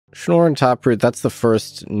Schnorr and Taproot, that's the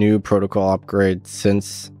first new protocol upgrade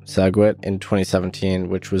since SegWit in 2017,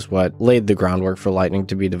 which was what laid the groundwork for Lightning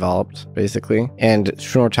to be developed, basically. And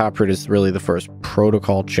Schnorr Taproot is really the first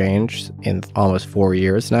protocol change in almost 4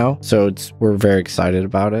 years now. So we're very excited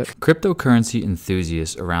about it. Cryptocurrency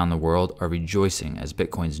enthusiasts around the world are rejoicing as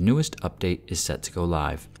Bitcoin's newest update is set to go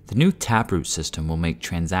live. The new Taproot system will make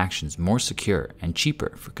transactions more secure and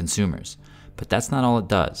cheaper for consumers. But that's not all it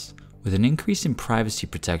does. With an increase in privacy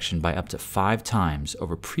protection by up to 5 times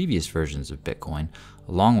over previous versions of Bitcoin,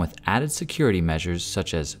 along with added security measures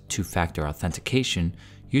such as two-factor authentication,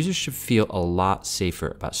 users should feel a lot safer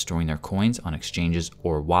about storing their coins on exchanges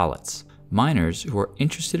or wallets. Miners who are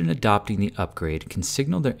interested in adopting the upgrade can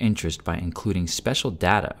signal their interest by including special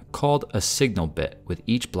data called a signal bit with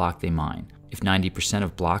each block they mine. If 90%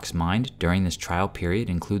 of blocks mined during this trial period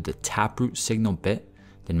include the Taproot Signal Bit,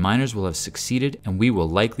 then miners will have succeeded and we will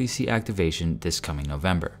likely see activation this coming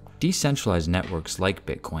November. Decentralized networks like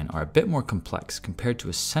Bitcoin are a bit more complex compared to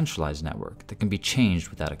a centralized network that can be changed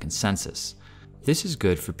without a consensus. This is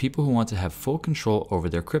good for people who want to have full control over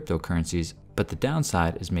their cryptocurrencies, but the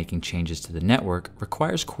downside is making changes to the network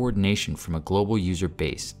requires coordination from a global user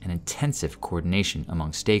base and intensive coordination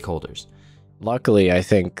among stakeholders. Luckily, I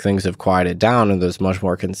think things have quieted down and there's much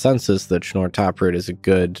more consensus that Schnorr Taproot is a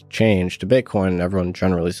good change to Bitcoin and everyone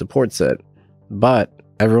generally supports it. But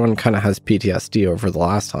everyone kind of has PTSD over the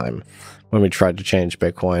last time when we tried to change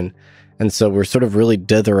Bitcoin. And so we're sort of really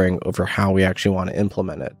dithering over how we actually want to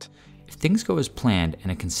implement it. If things go as planned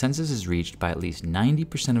and a consensus is reached by at least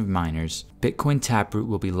 90% of miners, Bitcoin Taproot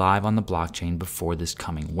will be live on the blockchain before this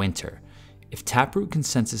coming winter. If Taproot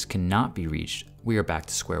consensus cannot be reached, we are back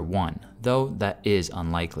to square one, though that is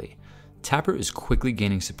unlikely. Taproot is quickly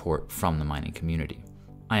gaining support from the mining community.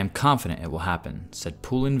 I am confident it will happen, said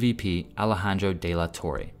Poolin VP Alejandro de la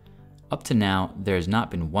Torre. Up to now, there has not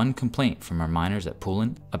been one complaint from our miners at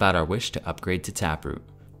Poolin about our wish to upgrade to Taproot.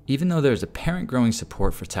 Even though there is apparent growing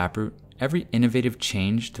support for Taproot, every innovative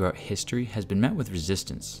change throughout history has been met with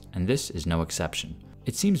resistance, and this is no exception.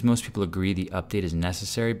 It seems most people agree the update is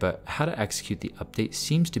necessary, but how to execute the update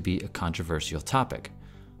seems to be a controversial topic.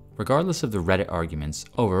 Regardless of the Reddit arguments,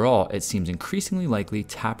 overall it seems increasingly likely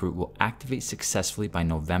Taproot will activate successfully by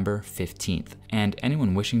November 15th, and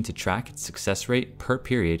anyone wishing to track its success rate per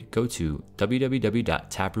period, go to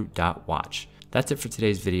www.taproot.watch. That's it for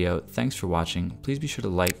today's video. Thanks for watching. Please be sure to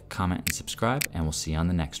like, comment, and subscribe, and we'll see you on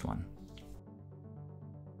the next one.